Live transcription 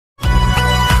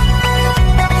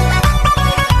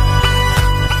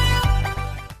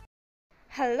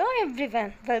Hello everyone,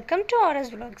 welcome to RS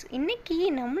Vlogs. இன்னைக்கு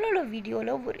நம்மளோட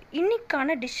வீடியோல ஒரு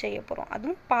யூனிக்கான டிஷ் செய்ய போறோம்.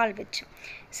 அதுவும் பால் வெச்சு.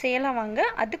 செய்யலாம் வாங்க.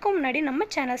 அதுக்கு முன்னாடி நம்ம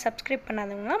சேனல் சப்ஸ்கிரைப்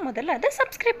பண்ணாதவங்க முதல்ல அதை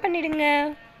சப்ஸ்கிரைப் பண்ணிடுங்க.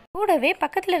 கூடவே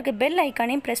பக்கத்துல இருக்க பெல்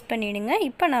ஐகானையும் பிரஸ் பண்ணிடுங்க.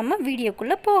 இப்போ நாம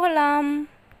வீடியோக்குள்ள போகலாம்.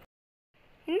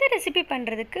 இந்த ரெசிபி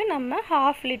பண்றதுக்கு நம்ம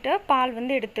 1/2 லிட்டர் பால்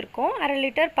எடுத்துறோம். 1/2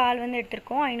 லிட்டர் பால்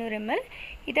எடுத்துறோம் 500 ml.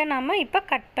 இத நாம இப்போ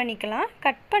கட் பண்ணிக்கலாம்.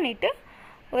 கட் பண்ணிட்டு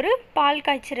ஒரு பால்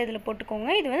காய்ச்சறதுல போட்டுக்கோங்க.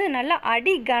 இது நல்ல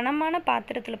அடி கனமான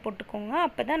பாத்திரத்துல போட்டுக்கோங்க.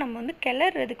 அப்பதான் நம்ம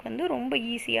கிளறதுக்கு ரொம்ப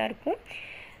ஈஸியா இருக்கும்.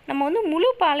 நம்ம முழு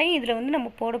பாலையும் இதுல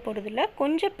நம்ம போட போறது இல்ல.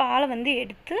 கொஞ்சம் பாலை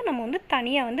எடுத்து நம்ம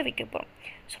தனியா வைக்க போறோம்.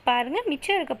 சோ பாருங்க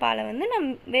மிச்சம் இருக்க பாலை நான்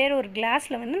வேற ஒரு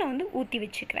கிளாஸ்ல நான் ஊத்தி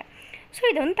வெச்சுக்கிறேன். சோ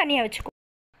இத தனியா வெச்சுக்கோ.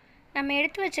 நம்ம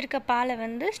எடுத்து வச்சிருக்க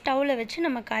பாலை ஸ்டவ்ல வச்சு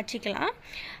நம்ம காய்ச்சிக்கலாம்.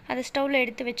 அத ஸ்டவ்ல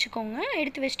எடுத்து வெச்சுக்கோங்க.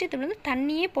 எடுத்து வெச்சிட்டு இது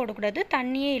தண்ணியே போடக்கூடாது.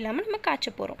 தண்ணியே இல்லாம நம்ம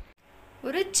காய்ச்ச போறோம்.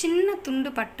 ஒரு சின்ன துண்டு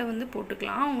பட்டை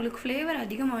போட்டுக்கலாம். உங்களுக்கு ஃப்ளேவர்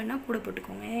அதிகமானா கூட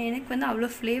போட்டுக்கோங்க. எனக்கு அவ்வளோ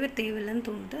ஃப்ளேவர் தேவையில்லைன்னு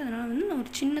தோணுது. அதனால நான்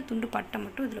ஒரு சின்ன துண்டு பட்டை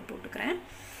மட்டும் இதில் போட்டுக்கிறேன்.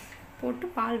 போட்டு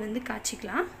பால்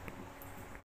காய்ச்சிக்கலாம்.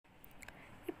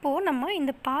 இப்போது நம்ம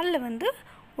இந்த பாலில்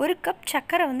 1 கப்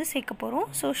சர்க்கரை சேர்க்க போகிறோம்.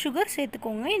 ஸோ சுகர்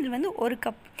சேர்த்துக்கோங்க. இதில் 1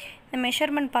 கப் இந்த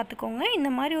மெஷர்மெண்ட் பார்த்துக்கோங்க.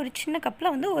 இந்த மாதிரி ஒரு சின்ன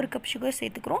கப்பில் 1 கப் சுகர்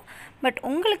சேர்த்துக்கிறோம். பட்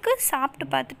உங்களுக்கு சாப்பிட்டு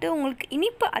பார்த்துட்டு உங்களுக்கு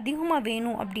இனிப்பு அதிகமாக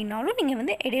வேணும் அப்படின்னாலும்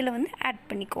நீங்கள் இடையில ஆட்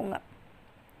பண்ணிக்கோங்க.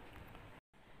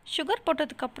 சுகர்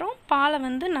போட்டதுக்கப்புறம் பாலை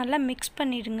நல்லா மிக்ஸ்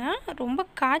பண்ணிடுங்க. ரொம்ப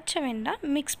காய்ச்ச வேண்டாம்,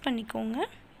 மிக்ஸ் பண்ணிக்கோங்க.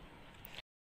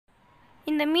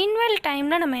 இந்த மீன்வேல்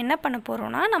டைமில் நம்ம என்ன பண்ண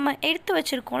போகிறோம்னா, நம்ம எடுத்து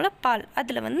வச்சுருக்கோம்ல பால்,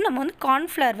 அதில் நம்ம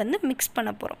கார்ன்ஃப்ளவர் மிக்ஸ்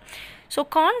பண்ண போகிறோம். ஸோ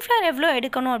கார்ன்ஃப்ளவர் எவ்வளோ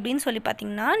எடுக்கணும் அப்படின்னு சொல்லி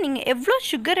பார்த்தீங்கன்னா, நீங்கள் எவ்வளோ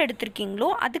சுகர் எடுத்திருக்கீங்களோ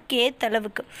அதுக்கு ஏற்ற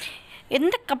அளவுக்கு,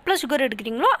 எந்த கப்பில் சுகர்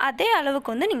எடுக்கிறீங்களோ அதே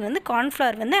அளவுக்கு நீங்கள்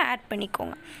கார்ன்ஃப்ளவர் ஆட்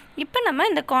பண்ணிக்கோங்க. இப்போ நம்ம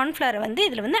இந்த கார்ன்ஃப்ளவரை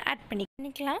இதில் ஆட்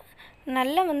பண்ணிக்கலாம்.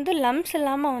 நல்லா லம்ஸ்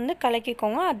இல்லாமல்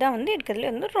கலக்கிக்கோங்க. அதான்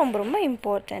இருக்கிறதுல ரொம்ப ரொம்ப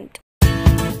இம்பார்ட்டண்ட்.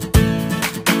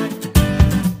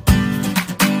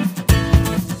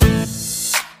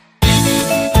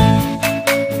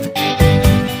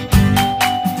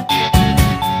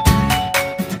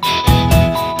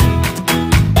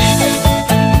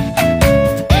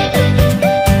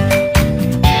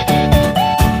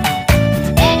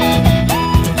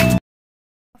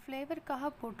 ஃப்ளேவருக்காக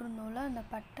போட்டிருந்தோம்ல அந்த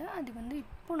பட்டை, அது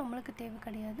இப்போ நம்மளுக்கு தேவை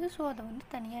கிடையாது. ஸோ அதை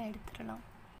தனியாக எடுத்துடலாம்.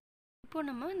 இப்போது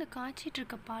நம்ம இந்த காய்ச்சிட்டு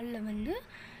இருக்க பாலில்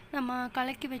நம்ம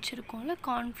கலக்கி வச்சுருக்கோம்ல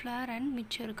கார்ன்ஃப்ளவர் அண்ட்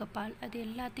மிச்சம் இருக்க பால், அது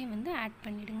எல்லாத்தையும் ஆட்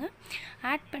பண்ணிவிடுங்க.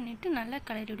 ஆட் பண்ணிவிட்டு நல்லா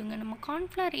கிளறிவிடுங்க. நம்ம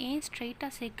கார்ன்ஃப்ளவர் ஏன்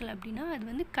ஸ்ட்ரைட்டாக சேர்க்கல அப்படின்னா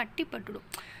அது கட்டிப்பட்டுடும்.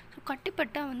 ஸோ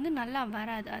கட்டிப்பட்டால் நல்லா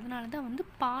வராது. அதனால தான்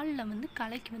பாலில்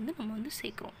கலக்கி நம்ம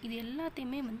சேர்க்குறோம். இது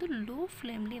எல்லாத்தையுமே லோ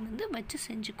ஃப்ளேம்லேயே வச்சு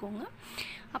செஞ்சுக்கோங்க.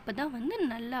 அப்போ தான்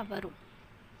நல்லா வரும்.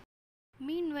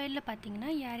 மீன் வயலில் பார்த்தீங்கன்னா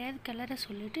யாரையாவது கிளற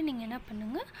சொல்லிவிட்டு நீங்கள் என்ன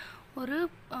பண்ணுங்கள், ஒரு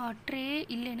ட்ரே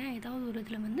இல்லைன்னா ஏதாவது ஒரு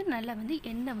இதில் நல்லா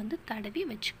எண்ணெய் தடவி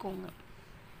வச்சுக்கோங்க.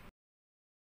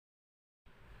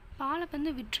 பாலை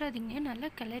விட்டுறாதீங்க, நல்லா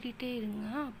கிளறிட்டே இருங்க.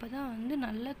 அப்போ தான்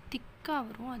நல்லா திக்காக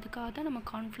வரும். அதுக்காக தான் நம்ம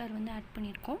கார்ன்ஃப்ளவர் ஆட்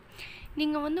பண்ணியிருக்கோம்.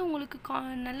 நீங்கள் உங்களுக்கு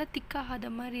நல்லா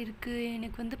திக்காகாத மாதிரி இருக்குது,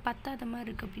 எனக்கு பத்தாத மாதிரி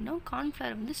இருக்குது அப்படின்னா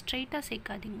கார்ன்ஃப்ளவர் ஸ்ட்ரைட்டாக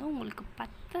சேர்க்காதீங்க. உங்களுக்கு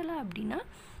பத்தலை அப்படின்னா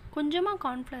கொஞ்சமாக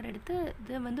கார்ன்ஃப்ளவர் எடுத்து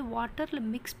இதை வாட்டரில்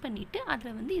மிக்ஸ் பண்ணிவிட்டு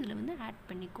அதில் இதில் ஆட்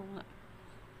பண்ணிக்கோங்க.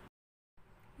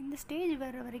 இந்த ஸ்டேஜ்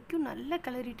வர வரைக்கும் நல்லா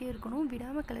கிளறிட்டே இருக்கணும்,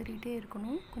 விடாமல் கிளறிட்டே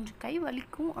இருக்கணும். கொஞ்சம் கை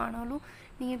வலிக்கும், ஆனாலும்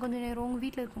நீங்கள் கொஞ்சம் நேரம் உங்கள்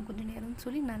வீட்டில் இருக்கும் கொஞ்சம் நேரம்னு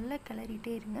சொல்லி நல்லா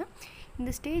கிளறிட்டே இருங்க.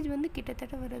 இந்த ஸ்டேஜ்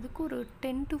கிட்டத்தட்ட வர்றதுக்கு ஒரு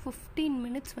 10 to 15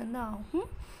 minutes ஆகும்.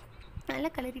 நல்லா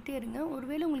கிளறிட்டே இருங்க.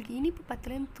 ஒருவேளை உங்களுக்கு இனிப்பு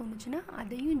பத்தலைன்னு தோணுச்சுன்னா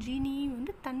அதையும்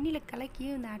ஜீனியும் தண்ணியில்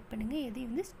கலக்கியே ஆட் பண்ணுங்கள்.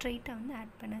 எதையும் ஸ்ட்ரைட்டாக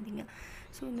ஆட் பண்ணாதீங்க.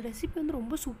 ஸோ இந்த ரெசிபி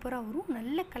ரொம்ப சூப்பராக வரும்.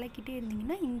 நல்லா கலக்கிட்டே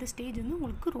இருந்தீங்கன்னா இந்த ஸ்டேஜ்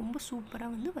உங்களுக்கு ரொம்ப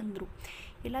சூப்பராக வந்துடும்.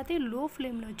 எல்லாத்தையும் லோ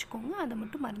ஃப்ளேமில் வச்சுக்கோங்க, அதை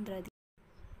மட்டும் மறந்துடாதீங்க.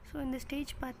 ஸோ இந்த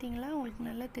ஸ்டேஜ் பார்த்தீங்களா, உங்களுக்கு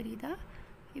நல்லா தெரியுதா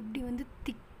இப்படி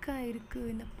திக்காக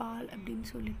இருக்குது இந்த பால் அப்படின்னு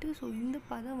சொல்லிட்டு. ஸோ இந்த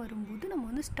பதம் வரும்போது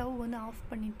நம்ம ஸ்டவ் ஆஃப்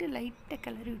பண்ணிவிட்டு லைட்டாக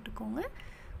கிளறி விட்டுக்கோங்க.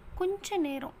 கொஞ்சம்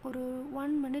நேரம் ஒரு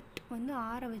 1 minute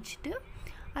ஆற வச்சுட்டு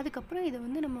அதுக்கப்புறம்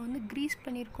இதை நம்ம க்ரீஸ்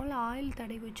பண்ணியிருக்கோம்ல, ஆயில்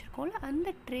தடவி வச்சுருக்கோம்ல,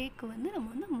 அந்த ட்ரேக்கு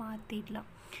நம்ம மாற்றிடலாம்.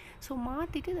 ஸோ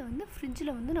மாற்றிட்டு இதை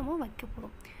ஃப்ரிட்ஜில் நம்ம வைக்க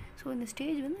போகிறோம். ஸோ இந்த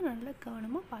ஸ்டேஜ் நல்லா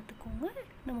கவனமாக பார்த்துக்கோங்க.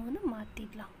 நம்ம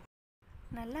மாற்றிடலாம்.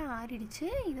 நல்லா ஆறிடுச்சு.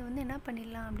 இதை என்ன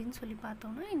பண்ணிடலாம் அப்படின்னு சொல்லி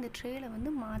பார்த்தோம்னா இந்த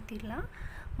ட்ரேயில் மாற்றிடலாம்.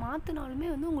 மாற்றினாலுமே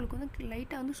உங்களுக்கு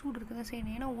லைட்டாக சூடு இருக்க தான்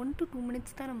செய்யணும். ஏன்னா 1 to 2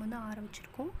 minutes தான் நம்ம ஆற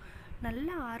வச்சுருக்கோம்.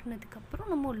 நல்லா ஆறுனதுக்கப்புறம்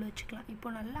நம்ம உள்ளே வச்சுக்கலாம். இப்போ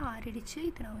நல்லா ஆறிடுச்சு.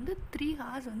 இது நான் 3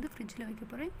 hours ஃப்ரிட்ஜில் வைக்க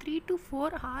போகிறேன். 3 to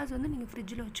 4 hours நீங்கள்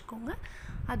ஃப்ரிட்ஜில் வச்சுக்கோங்க,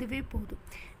 அதுவே போதும்.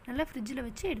 நல்லா ஃப்ரிட்ஜில்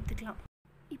வச்சு எடுத்துக்கலாம்.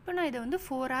 இப்போ நான் இதை வந்து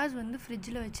 4 hours வந்து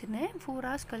ஃப்ரிட்ஜில் வச்சுருந்தேன். 4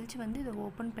 hours கழித்து வந்து இதை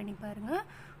ஓப்பன் பண்ணி பாருங்கள்.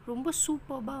 ரொம்ப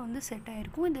சூப்பர்பாக வந்து செட்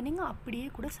ஆகிருக்கும். இதை நீங்கள் அப்படியே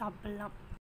கூட சாப்பிட்லாம்.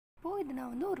 இப்போது இது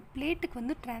நான் வந்து ஒரு பிளேட்டுக்கு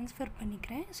வந்து ட்ரான்ஸ்ஃபர்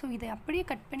பண்ணிக்கிறேன். ஸோ இதை அப்படியே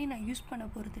கட் பண்ணி நான் யூஸ் பண்ண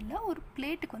போகிறதில்ல, ஒரு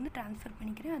பிளேட்டுக்கு வந்து ட்ரான்ஸ்ஃபர்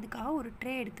பண்ணிக்கிறேன். அதுக்காக ஒரு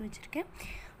ட்ரே எடுத்து வச்சுருக்கேன்,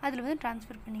 அதில் வந்து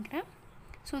ட்ரான்ஸ்ஃபர் பண்ணிக்கிறேன்.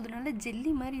 ஸோ இது நல்ல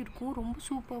ஜெல்லி மாதிரி இருக்கும், ரொம்ப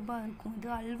சூப்பர்பாக இருக்கும். இது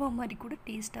அல்வா மாதிரி கூட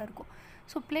டேஸ்ட்டாக இருக்கும்.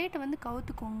 ஸோ பிளேட்டை வந்து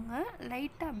கவுத்துக்கோங்க.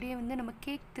 லைட்டாக அப்படியே வந்து நம்ம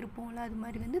கேக் திருப்போம்ல, அது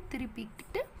மாதிரி வந்து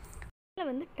திருப்பிக்கிட்டு அதில்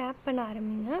வந்து டேப் பண்ண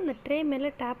ஆரம்பிங்க. அந்த ட்ரே மேலே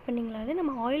டேப் பண்ணிங்களாலே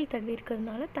நம்ம ஆயில் தடவி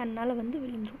இருக்கிறதுனால தன்னால் வந்து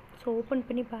விழுந்துடும். ஸோ ஓப்பன்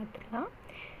பண்ணி பார்த்துக்கலாம்.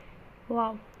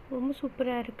 வாவ், ரொம்ப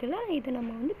சூப்பராக இருக்குல்ல. இதை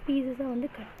நம்ம வந்து பீசஸாக வந்து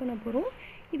கட் பண்ண போகிறோம்.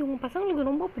 இது உங்கள் பசங்களுக்கு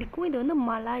ரொம்ப பிடிக்கும். இது வந்து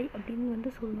மலாய் அப்படின்னு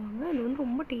வந்து சொல்லுவாங்க. இது வந்து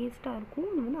ரொம்ப டேஸ்ட்டாக இருக்கும்.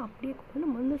 இது வந்து அப்படியே கூட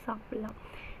நம்ம வந்து சாப்பிட்லாம்.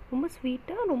 ரொம்ப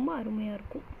ஸ்வீட்டாக, ரொம்ப அருமையாக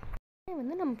இருக்கும்.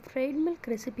 வந்து நம்ம ஃப்ரைட் மில்க்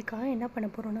ரெசிபிக்காக என்ன பண்ண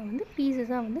போகிறோம்னா வந்து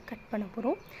பீசஸாக வந்து கட் பண்ண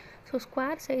போகிறோம். ஸோ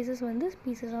ஸ்கொயர் சைஸஸ் வந்து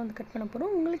பீசஸாக வந்து கட் பண்ண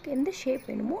போகிறோம். உங்களுக்கு எந்த ஷேப்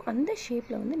வேணுமோ அந்த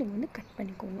ஷேப்பில் வந்து நீங்கள் வந்து கட்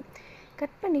பண்ணிக்கோங்க.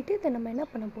 கட் பண்ணிவிட்டு இதை நம்ம என்ன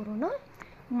பண்ண போகிறோம்னா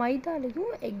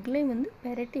மைதாலையும் எக்லையும் வந்து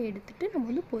பெரட்டி எடுத்துகிட்டு நம்ம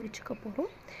வந்து பொரிச்சுக்க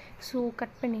போகிறோம். ஸோ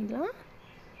கட் பண்ணிடலாம்.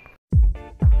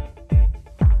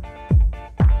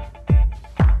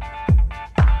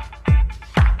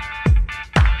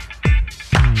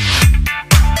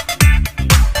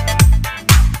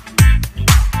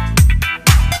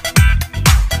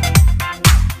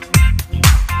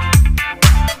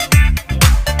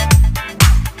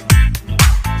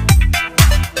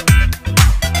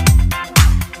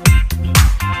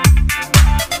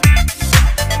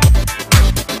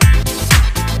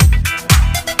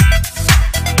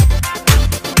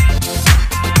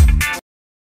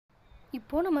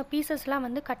 இப்போது நம்ம பீசஸ்லாம்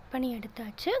வந்து கட் பண்ணி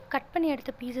எடுத்தாச்சு. கட் பண்ணி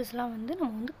எடுத்த பீசஸ்லாம் வந்து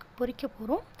நம்ம வந்து பொரிக்க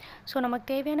போகிறோம். ஸோ நமக்கு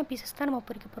தேவையான பீசஸ் தான் நம்ம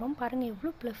பொரிக்க போகிறோம். பாருங்கள்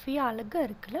எவ்வளோ ப்ளஃபியாக அழகாக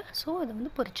இருக்குல்ல. ஸோ அதை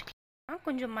வந்து பொரிச்சுக்கலாம். நான்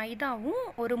கொஞ்சம் மைதாவும்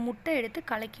ஒரு முட்டை எடுத்து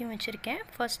கலக்கியும் வச்சுருக்கேன்.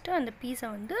 ஃபஸ்ட்டு அந்த பீஸை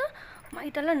வந்து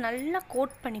மைதாவில் நல்லா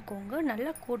கோட் பண்ணிக்கோங்க.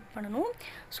 நல்லா கோட் பண்ணணும்.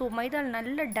 ஸோ மைதாவில்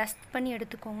நல்லா டஸ்ட் பண்ணி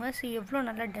எடுத்துக்கோங்க. ஸோ எவ்வளோ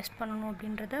நல்லா டஸ்ட் பண்ணணும்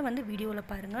அப்படின்றத வந்து வீடியோவில்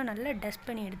பாருங்கள். நல்லா டஸ்ட்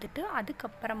பண்ணி எடுத்துகிட்டு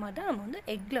அதுக்கப்புறமா தான் நம்ம வந்து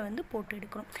எக்கில் வந்து போட்டு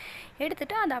எடுக்கணும்.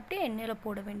 எடுத்துகிட்டு அதை அப்படியே எண்ணெயில்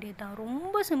போட வேண்டியது தான்.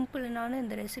 ரொம்ப சிம்பிளான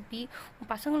இந்த ரெசிபி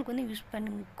பசங்களுக்கு வந்து யூஸ்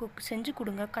பண்ணி செஞ்சு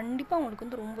கொடுங்க. கண்டிப்பாக அவங்களுக்கு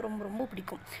வந்து ரொம்ப ரொம்ப ரொம்ப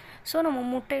பிடிக்கும். ஸோ நம்ம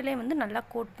முட்டையிலே வந்து நல்லா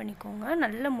கோட் பண்ணிக்கோங்க.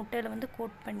 நல்ல முட்டையில் வந்து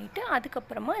கோட் பண்ணிவிட்டு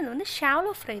அதுக்கப்புறமா இதை வந்து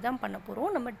ஷாலோ ஃப்ரை தான் பண்ண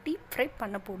போகிறோம். நம்ம டீப் ஃப்ரை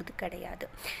பண்ண போகிறது கிடையாது.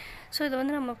 ஸோ இதை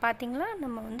வந்து நம்ம பார்த்திங்களா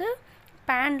நம்ம வந்து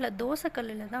பேனில்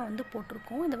தோசைக்கல்லில் தான் வந்து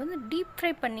போட்டிருக்கோம். இதை வந்து டீப்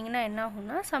ஃப்ரை பண்ணிங்கன்னா என்ன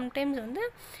ஆகும்னா சம்டைம்ஸ் வந்து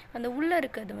அந்த உள்ளே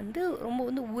இருக்கிறது வந்து ரொம்ப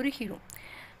வந்து உருகிடும்.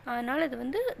 அதனால் இது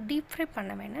வந்து டீப் ஃப்ரை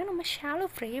பண்ண வேணாம், நம்ம ஷாலோ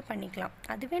ஃப்ரையே பண்ணிக்கலாம்.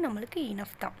 அதுவே நம்மளுக்கு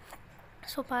இனஃப் தான்.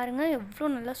 ஸோ பாருங்கள் எவ்வளோ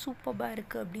நல்லா சூப்பராக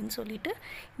இருக்குது அப்படின்னு சொல்லிட்டு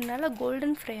நல்லா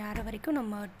கோல்டன் ஃப்ரை ஆகிற வரைக்கும்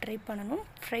நம்ம ஃப்ரை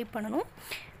பண்ணணும்.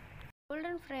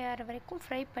 கோல்டன் ஃப்ரை ஆகிற வரைக்கும்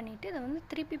ஃப்ரை பண்ணிவிட்டு இதை வந்து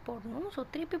திருப்பி போடணும். ஸோ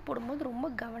திருப்பி போடும்போது ரொம்ப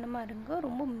கவனமாக இருங்க.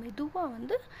 ரொம்ப மெதுவாக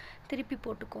வந்து திருப்பி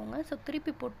போட்டுக்கோங்க. ஸோ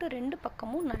திருப்பி போட்டு 2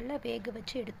 பக்கமும் நல்லா வேக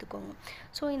வச்சு எடுத்துக்கோங்க.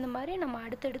 ஸோ இந்த மாதிரி நம்ம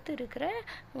அடுத்தடுத்து இருக்கிற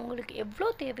உங்களுக்கு எவ்வளோ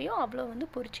தேவையோ அவ்வளோ வந்து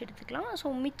பொரிச்சு எடுத்துக்கலாம்.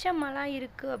 ஸோ மிச்சம் மலாய்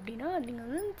இருக்குது அப்படின்னா நீங்கள்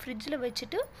வந்து ஃப்ரிட்ஜில்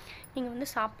வச்சுட்டு நீங்கள் வந்து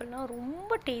சாப்பிட்லாம்.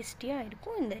 ரொம்ப டேஸ்டியாக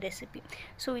இருக்கும் இந்த ரெசிபி.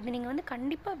 ஸோ இது நீங்கள் வந்து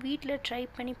கண்டிப்பாக வீட்டில் ட்ரை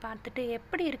பண்ணி பார்த்துட்டு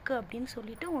எப்படி இருக்குது அப்படின்னு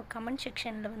சொல்லிவிட்டு உங்கள் கமெண்ட்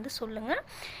செக்ஷனில் வந்து சொல்லுங்கள்.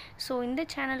 ஸோ இந்த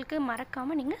சேனலுக்கு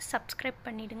மறக்காமல் நீங்கள் சப்ஸ்கிரைப்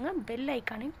பண்ணிவிடுங்க. பெல்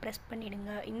ஐக்கானையும் ப்ரெஸ்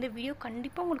பண்ணிவிடுங்க. இந்த வீடியோ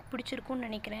கண்டிப்பாக உங்களுக்கு பிடிச்சிருக்குன்னு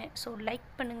நினைக்கிறேன். ஸோ லைக்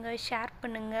பண்ணுங்கள், ஷேர்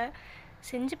பண்ணுங்கள்,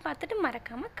 செஞ்சு பார்த்துட்டு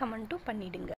மறக்காமல் கமெண்ட்டும்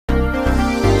பண்ணிவிடுங்க.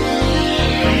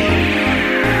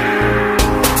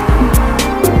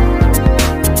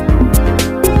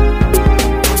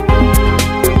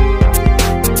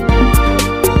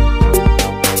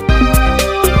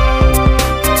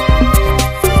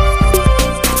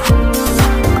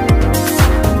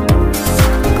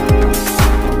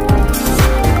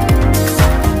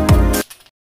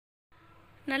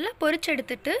 நல்லா பொரிச்சு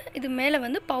எடுத்துட்டு இது மேலே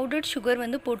வந்து பவுடர்ட் சுகர்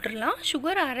வந்து போட்டுடலாம்.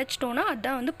 சுகரை அரைச்சிட்டோன்னா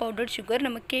அதுதான் வந்து பவுடர்ட் சுகர்.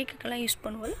 நம்ம கேக்குக்கெல்லாம் யூஸ்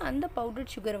பண்ணுவோம், அந்த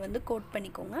பவுடர்ட் சுகரை வந்து கோட்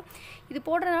பண்ணிக்கோங்க. இது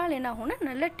போடுறதுனால என்ன ஆகும்னா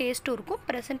நல்ல டேஸ்ட்டும் இருக்கும்,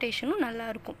 ப்ரெசன்டேஷனும்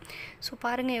நல்லாயிருக்கும். ஸோ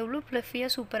பாருங்கள் எவ்வளோ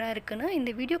ஃப்ளஃபியாக சூப்பராக இருக்குன்னு.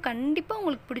 இந்த வீடியோ கண்டிப்பாக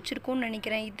உங்களுக்கு பிடிச்சிருக்கும்னு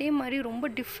நினைக்கிறேன். இதே மாதிரி ரொம்ப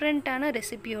டிஃப்ரெண்ட்டான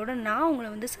ரெசிபியோடு நான்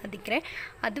உங்களை வந்து சந்திக்கிறேன்.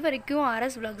 அது வரைக்கும்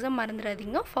RS Vlogsஸை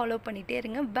மறந்துடாதீங்க, ஃபாலோ பண்ணிகிட்டே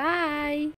இருங்க. பாய்.